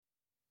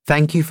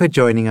Thank you for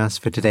joining us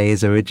for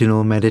today's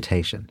original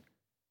meditation.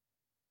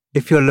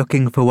 If you're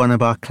looking for one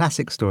of our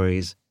classic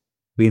stories,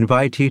 we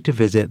invite you to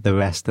visit the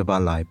rest of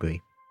our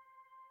library.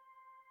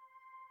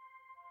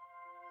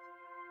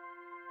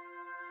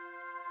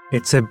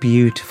 It's a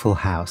beautiful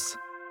house.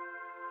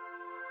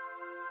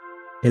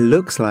 It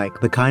looks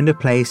like the kind of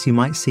place you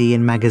might see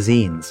in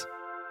magazines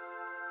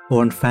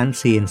or on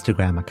fancy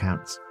Instagram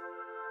accounts.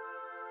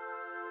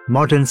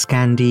 Modern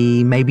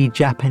Scandi, maybe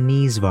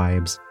Japanese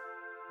vibes,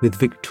 with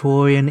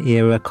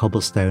Victorian-era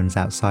cobblestones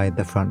outside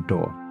the front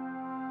door.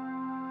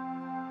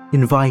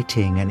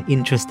 Inviting and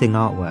interesting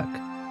artwork.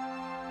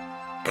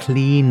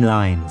 Clean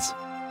lines.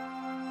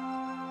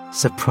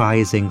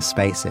 Surprising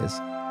spaces.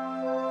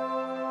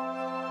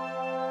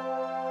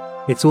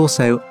 It's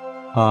also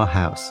our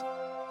house,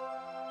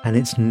 and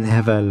it's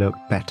never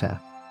looked better.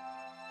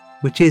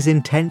 Which is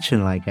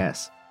intentional, I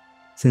guess,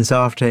 since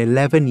after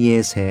 11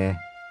 years here,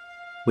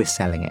 we're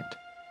selling it.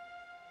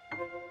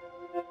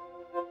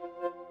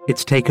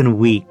 It's taken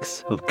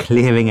weeks of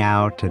clearing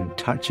out and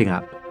touching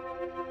up,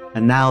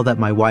 and now that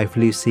my wife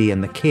Lucy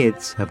and the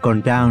kids have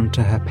gone down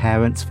to her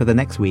parents' for the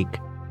next week,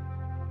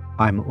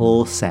 I'm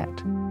all set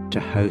to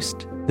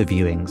host the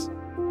viewings.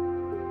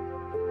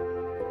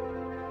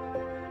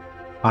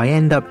 I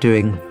end up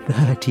doing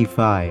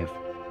 35,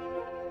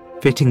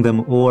 fitting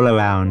them all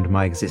around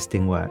my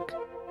existing work.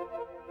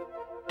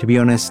 To be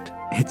honest,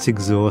 it's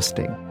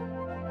exhausting,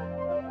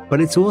 but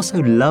it's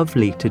also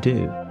lovely to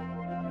do.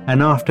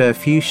 And after a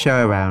few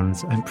show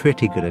rounds, I'm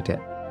pretty good at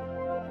it.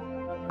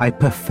 I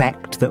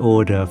perfect the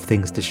order of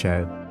things to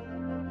show,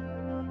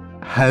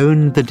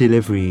 hone the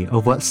delivery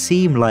of what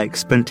seem like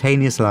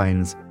spontaneous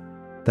lines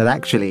that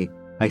actually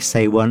I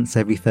say once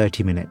every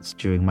 30 minutes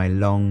during my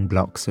long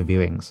blocks of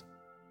viewings.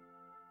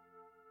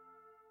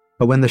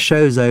 But when the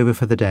show's over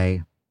for the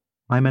day,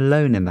 I'm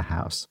alone in the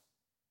house.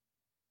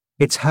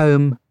 It's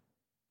home,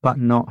 but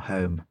not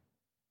home.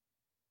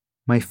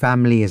 My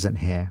family isn't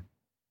here.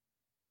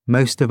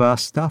 Most of our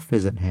stuff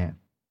isn't here.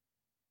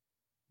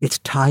 It's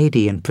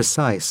tidy and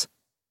precise,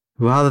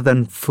 rather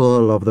than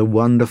full of the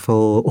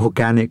wonderful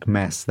organic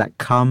mess that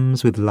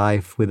comes with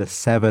life with a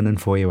 7 and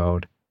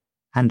 4-year-old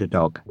and a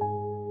dog.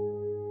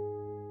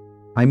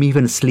 I'm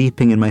even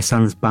sleeping in my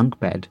son's bunk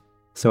bed,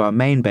 so our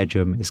main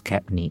bedroom is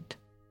kept neat.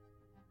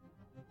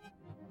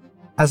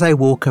 As I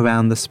walk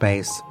around the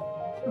space,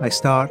 I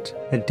start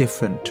a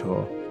different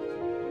tour.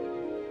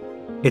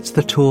 It's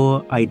the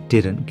tour I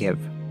didn't give.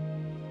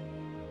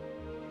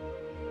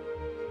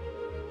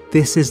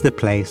 This is the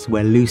place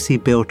where Lucy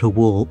built a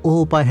wall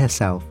all by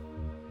herself,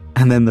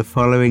 and then the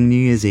following New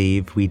Year's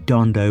Eve we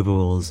donned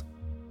overalls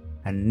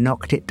and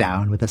knocked it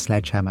down with a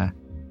sledgehammer,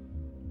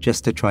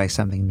 just to try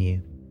something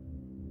new.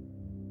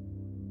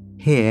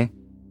 Here,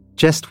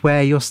 just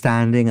where you're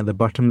standing at the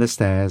bottom of the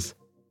stairs,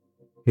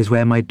 is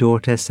where my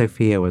daughter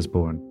Sophia was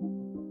born.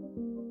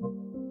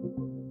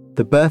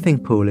 The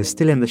birthing pool is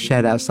still in the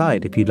shed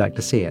outside if you'd like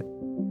to see it.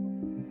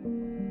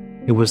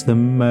 It was the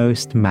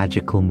most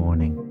magical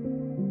morning.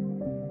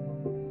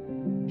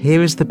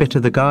 Here is the bit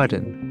of the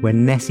garden where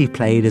Nessie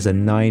played as a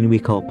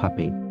 9-week-old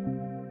puppy,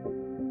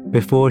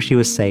 before she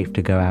was safe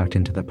to go out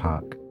into the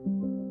park.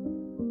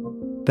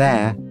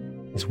 There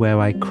is where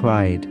I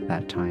cried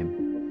that time.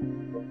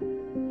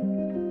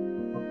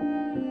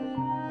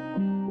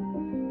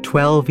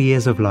 12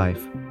 years of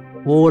life,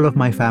 all of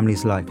my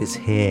family's life is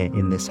here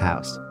in this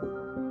house.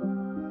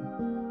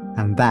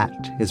 And that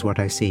is what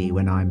I see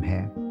when I'm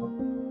here.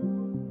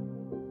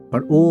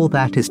 But all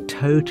that is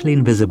totally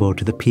invisible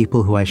to the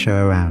people who I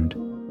show around.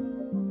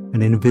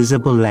 An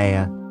invisible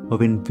layer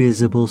of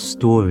invisible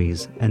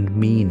stories and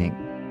meaning.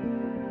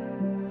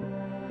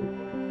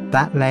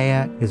 That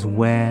layer is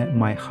where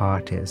my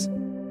heart is.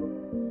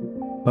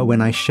 But when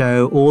I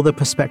show all the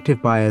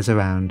prospective buyers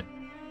around,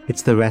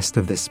 it's the rest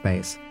of this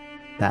space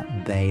that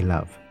they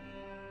love.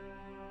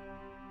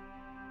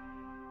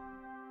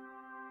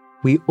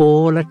 We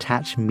all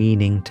attach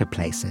meaning to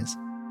places.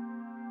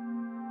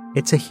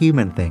 It's a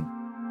human thing.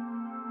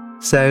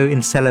 So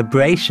in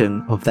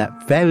celebration of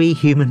that very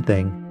human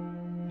thing,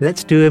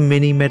 let's do a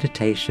mini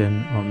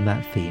meditation on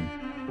that theme.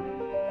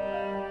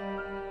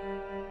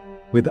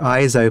 With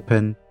eyes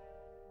open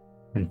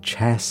and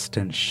chest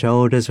and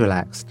shoulders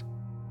relaxed,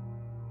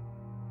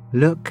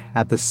 look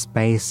at the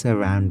space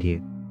around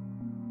you.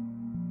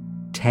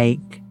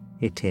 Take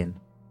it in.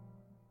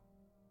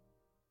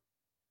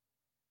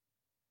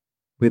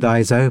 With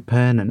eyes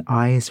open and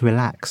eyes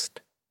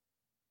relaxed,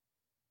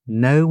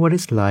 know what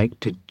it's like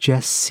to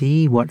just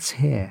see what's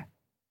here.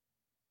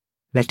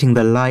 Letting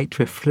the light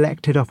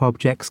reflected off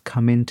objects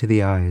come into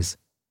the eyes.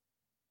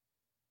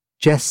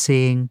 Just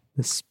seeing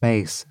the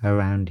space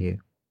around you.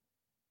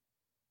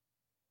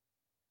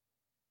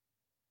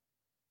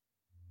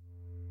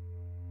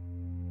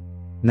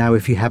 Now,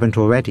 if you haven't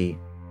already,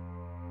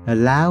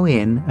 allow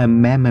in a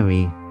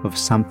memory of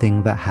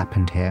something that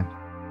happened here.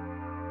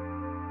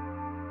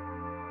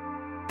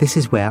 This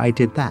is where I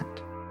did that.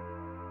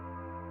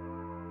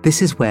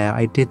 This is where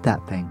I did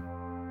that thing.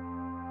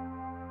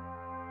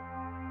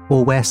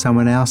 Or where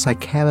someone else I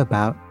care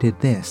about did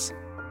this.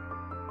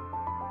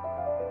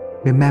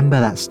 Remember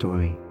that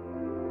story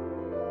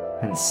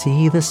and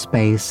see the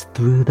space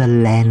through the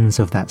lens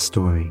of that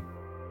story,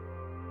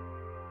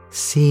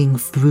 seeing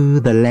through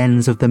the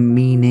lens of the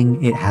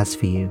meaning it has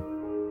for you,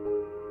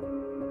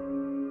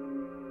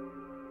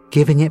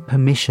 giving it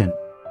permission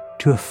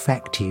to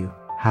affect you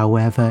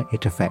however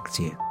it affects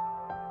you.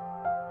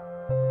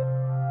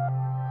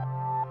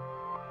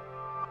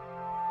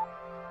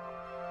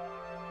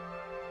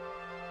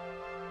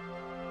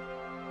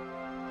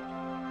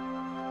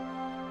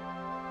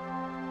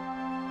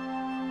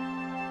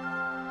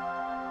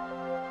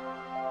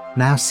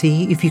 Now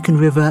see if you can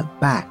revert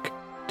back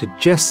to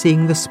just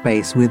seeing the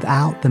space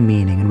without the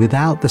meaning and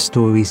without the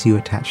stories you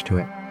attach to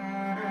it.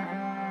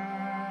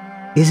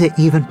 Is it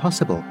even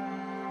possible?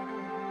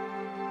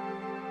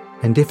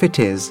 And if it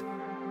is,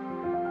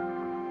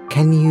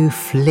 can you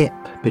flip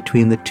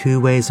between the two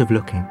ways of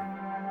looking?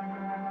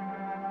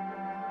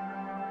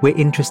 We're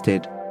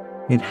interested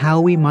in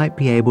how we might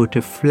be able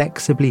to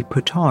flexibly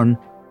put on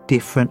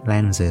different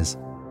lenses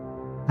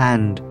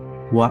and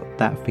what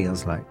that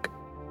feels like.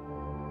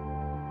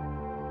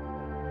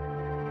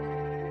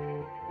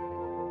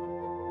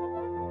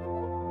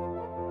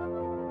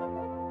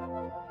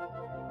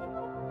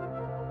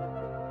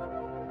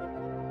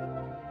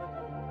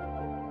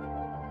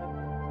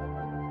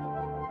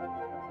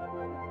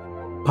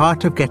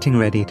 Part of getting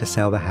ready to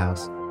sell the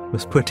house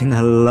was putting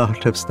a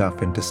lot of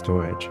stuff into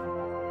storage.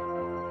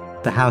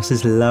 The house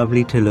is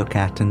lovely to look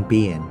at and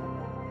be in,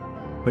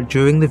 but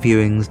during the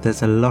viewings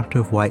there's a lot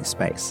of white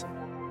space.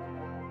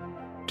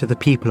 To the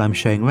people I'm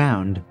showing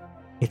round,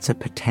 it's a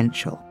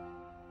potential,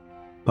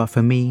 but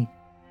for me,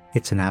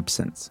 it's an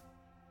absence.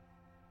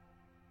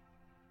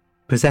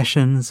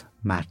 Possessions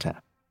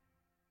matter.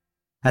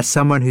 As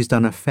someone who's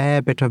done a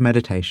fair bit of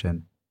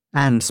meditation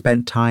and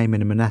spent time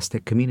in a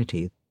monastic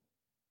community,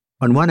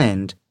 on one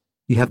end,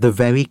 you have the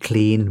very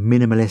clean,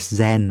 minimalist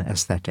Zen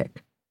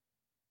aesthetic,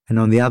 and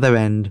on the other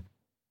end,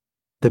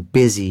 the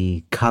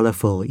busy,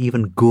 colourful,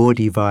 even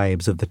gaudy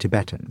vibes of the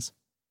Tibetans.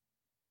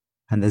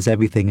 And there's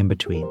everything in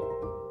between.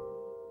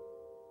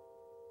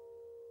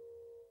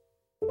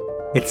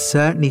 It's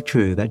certainly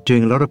true that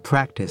doing a lot of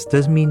practice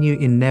does mean you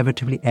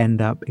inevitably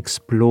end up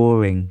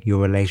exploring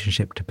your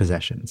relationship to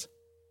possessions.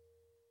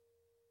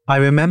 I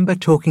remember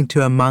talking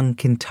to a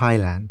monk in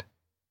Thailand,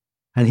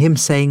 and him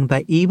saying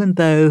that even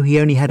though he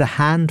only had a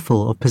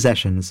handful of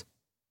possessions,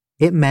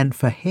 it meant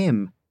for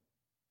him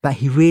that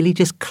he really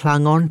just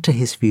clung on to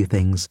his few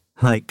things,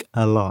 like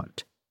a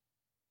lot.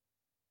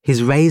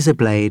 His razor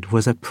blade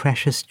was a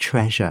precious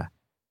treasure,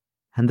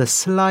 and the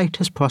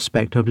slightest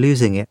prospect of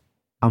losing it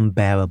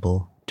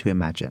unbearable to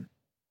imagine.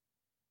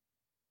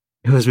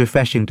 It was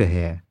refreshing to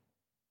hear,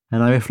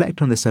 and I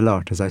reflect on this a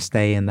lot as I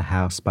stay in the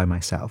house by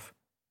myself.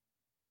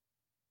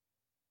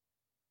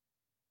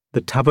 The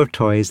tub of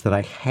toys that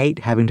I hate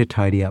having to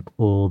tidy up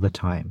all the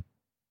time.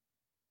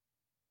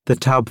 The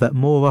tub that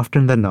more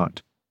often than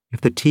not,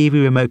 if the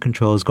TV remote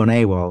control's gone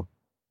AWOL,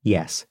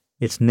 yes,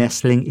 it's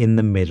nestling in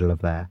the middle of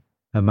there,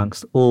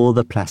 amongst all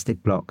the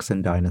plastic blocks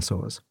and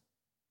dinosaurs.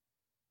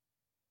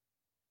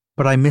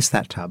 But I miss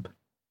that tub.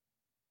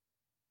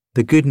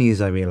 The good news,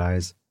 I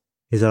realise,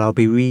 is that I'll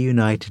be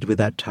reunited with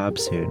that tub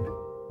soon,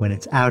 when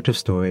it's out of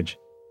storage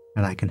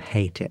and I can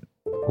hate it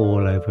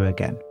all over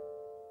again.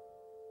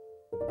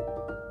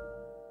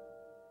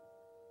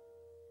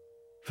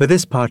 For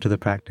this part of the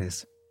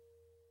practice,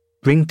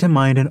 bring to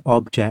mind an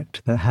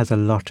object that has a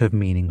lot of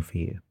meaning for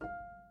you.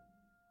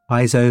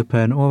 Eyes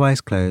open or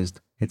eyes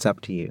closed, it's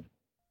up to you.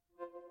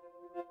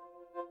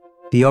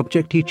 The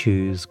object you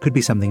choose could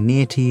be something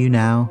near to you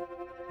now,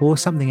 or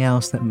something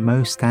else that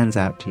most stands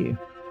out to you.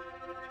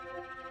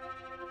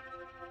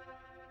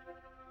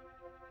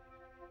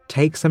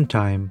 Take some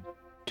time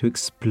to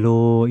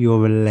explore your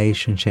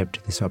relationship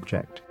to this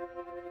object.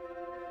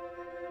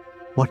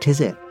 What is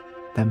it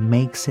that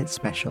makes it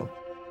special?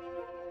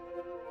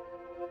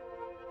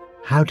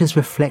 How does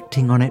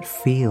reflecting on it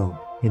feel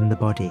in the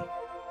body?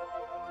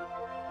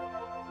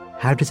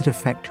 How does it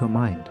affect your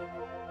mind?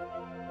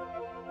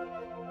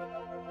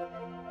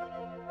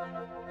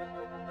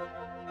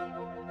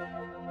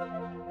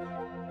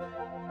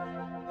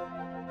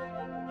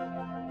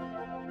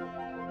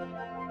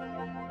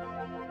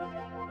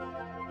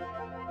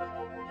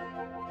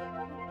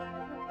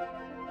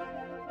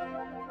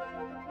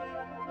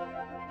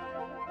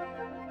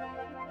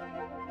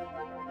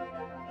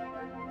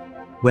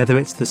 Whether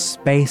it's the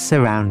space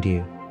around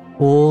you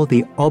or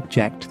the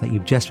object that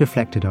you've just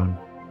reflected on,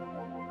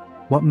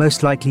 what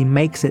most likely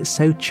makes it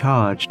so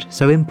charged,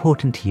 so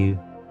important to you,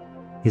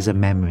 is a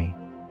memory,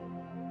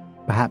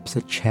 perhaps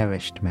a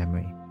cherished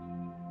memory.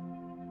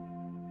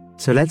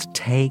 So let's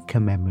take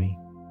a memory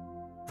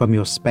from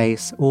your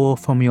space or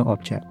from your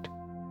object.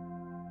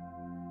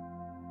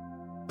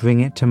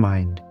 Bring it to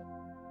mind,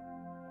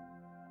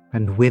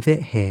 and with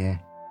it here,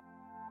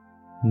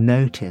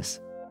 notice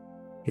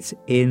its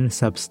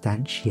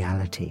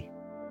insubstantiality.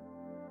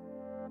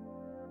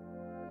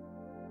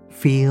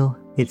 Feel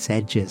its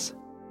edges.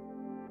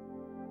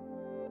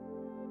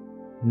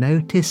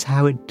 Notice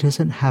how it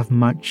doesn't have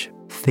much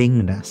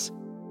thingness.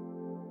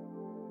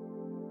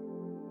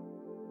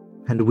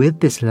 And with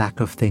this lack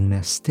of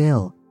thingness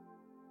still,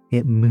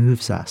 it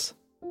moves us.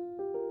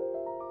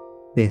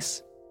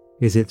 This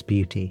is its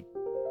beauty.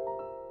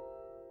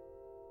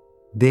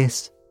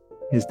 This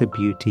is the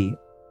beauty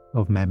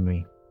of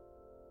memory.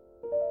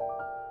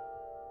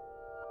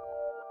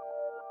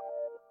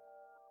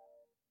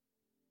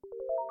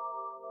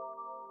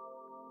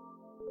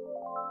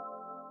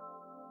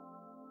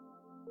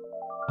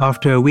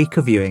 After a week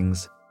of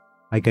viewings,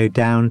 I go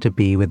down to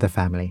be with the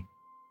family.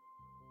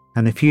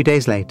 And a few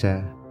days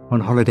later, on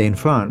holiday in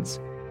France,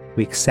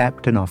 we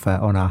accept an offer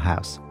on our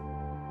house.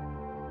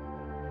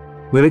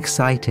 We're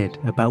excited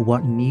about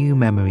what new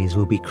memories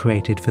will be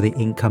created for the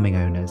incoming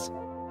owners,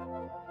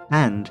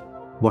 and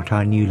what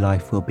our new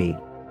life will be.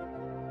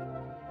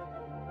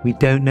 We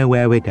don't know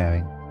where we're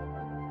going,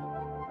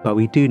 but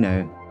we do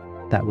know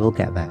that we'll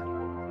get there.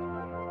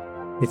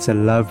 It's a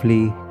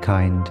lovely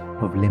kind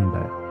of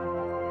limbo.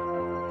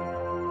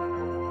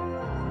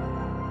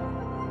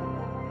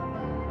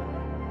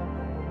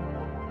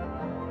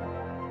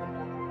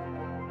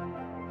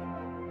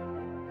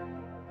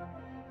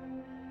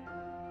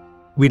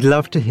 We'd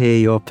love to hear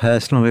your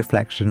personal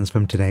reflections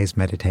from today's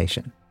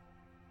meditation.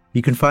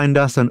 You can find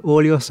us on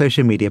all your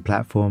social media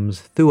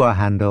platforms through our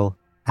handle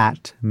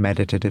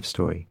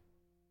 @meditativestory.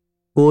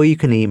 Or you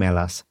can email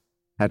us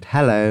at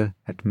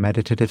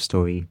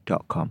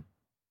hello@meditativestory.com.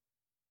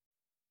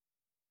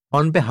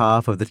 On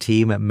behalf of the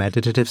team at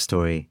Meditative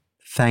Story,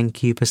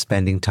 thank you for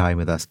spending time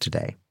with us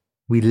today.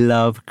 We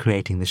love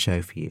creating the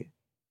show for you.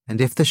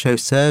 And if the show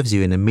serves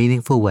you in a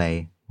meaningful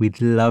way,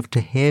 we'd love to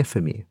hear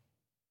from you.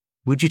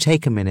 Would you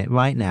take a minute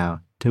right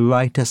now to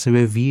write us a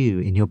review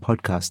in your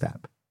podcast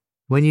app?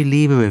 When you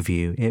leave a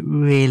review, it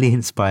really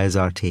inspires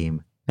our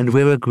team, and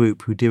we're a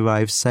group who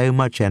derives so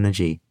much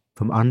energy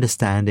from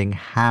understanding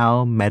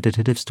how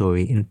Meditative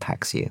Story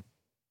impacts you.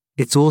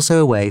 It's also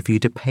a way for you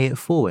to pay it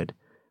forward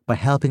by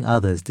helping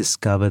others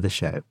discover the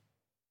show.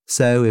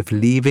 So if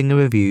leaving a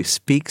review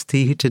speaks to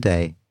you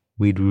today,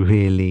 we'd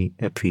really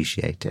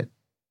appreciate it.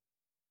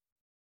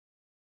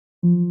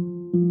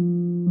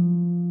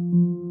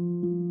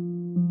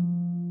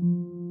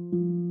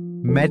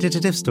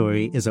 Meditative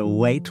Story is a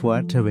Wait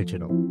What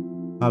original.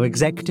 Our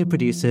executive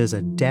producers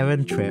are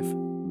Darren Triff,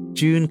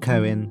 June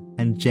Cohen,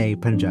 and Jay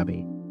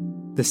Punjabi.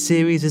 The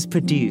series is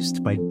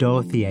produced by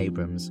Dorothy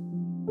Abrams.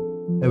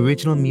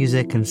 Original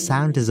music and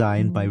sound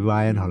design by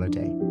Ryan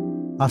Holiday.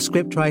 Our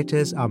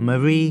scriptwriters are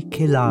Marie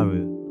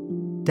Kilaru,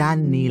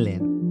 Dan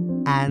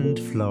Nealon, and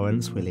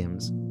Florence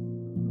Williams.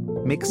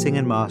 Mixing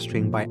and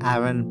mastering by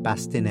Aaron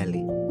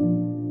Bastinelli.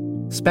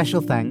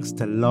 Special thanks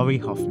to Laurie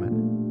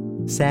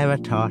Hoffman, Sarah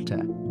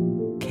Tarter,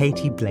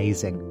 Katie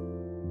Blazing,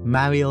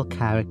 Mariel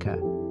Carica,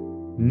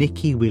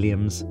 Nikki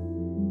Williams,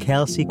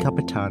 Kelsey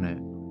Capitano,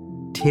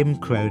 Tim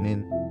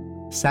Cronin,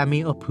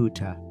 Sammy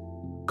Oputa,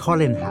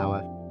 Colin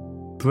Hauer,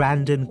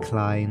 Brandon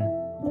Klein,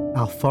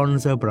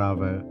 Alfonso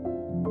Bravo,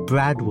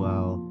 Brad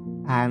Whirl,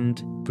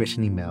 and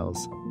Brittany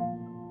Mills.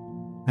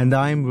 And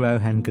I'm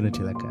Rohan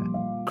Gunatillake,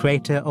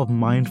 creator of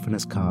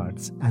Mindfulness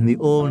Cards and the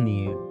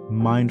all-new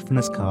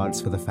Mindfulness Cards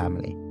for the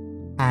Family,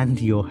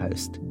 and your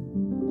host.